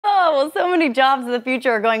well, so many jobs in the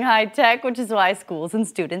future are going high-tech, which is why schools and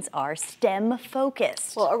students are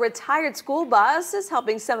STEM-focused. Well, a retired school bus is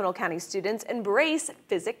helping Seminole County students embrace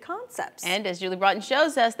physics concepts. And as Julie Broughton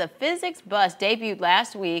shows us, the physics bus debuted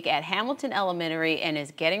last week at Hamilton Elementary and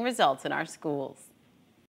is getting results in our schools.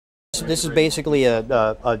 This is basically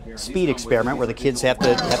a speed experiment where the kids have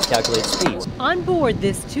to calculate speeds. On board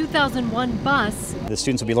this 2001 bus, The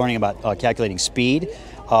students will be learning about calculating speed,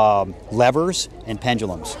 levers, and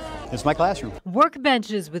pendulums. It's my classroom.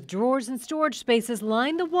 workbenches with drawers and storage spaces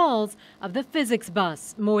line the walls of the physics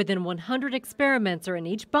bus. More than 100 experiments are in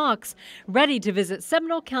each box, ready to visit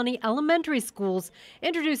Seminole County elementary schools,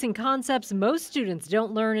 introducing concepts most students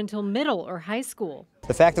don't learn until middle or high school.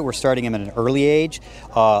 The fact that we're starting them at an early age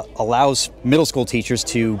allows middle school teachers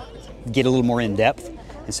to get a little more in depth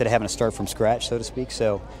instead of having to start from scratch, so to speak.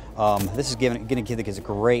 So this is going to give the kids a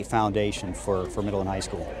great foundation for middle and high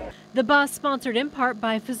school. The bus, sponsored in part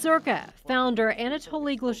by Fazurka. Founder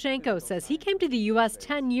Anatoly Glushenko says he came to the U.S.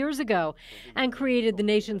 10 years ago and created the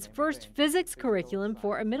nation's first physics curriculum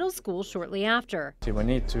for a middle school shortly after. We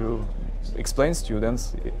need to explain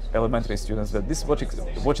students, elementary students, that this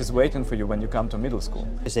is what is waiting for you when you come to middle school.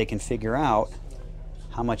 As they can figure out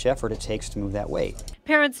how much effort it takes to move that weight.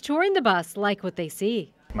 Parents touring the bus like what they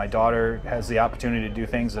see. My daughter has the opportunity to do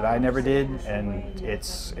things that I never did, and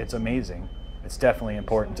it's amazing. It's definitely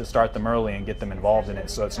important to start them early and get them involved in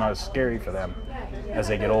it so it's not as scary for them as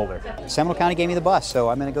they get older. Seminole County gave me the bus, so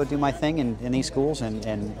I'm going to go do my thing in these schools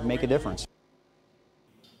and make a difference.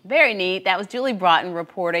 Very neat. That was Julie Broughton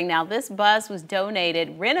reporting. Now, this bus was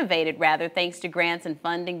renovated rather, thanks to grants and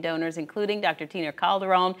funding donors, including Dr. Tina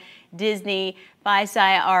Calderon, Disney, Phi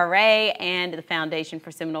Psi RA, and the Foundation for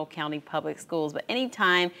Seminole County Public Schools. But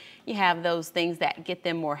anytime you have those things that get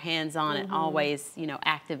them more hands-on, it always,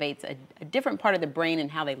 activates a different part of the brain and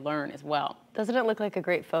how they learn as well. Doesn't it look like a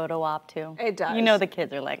great photo op, too? It does. You know the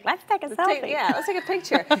kids are like, let's take a selfie. Yeah, let's take a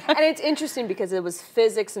picture. And it's interesting because it was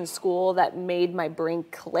physics in school that made my brain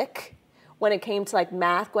click when it came to like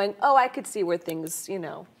math, going, oh, I could see where things,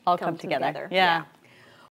 all come together. Yeah.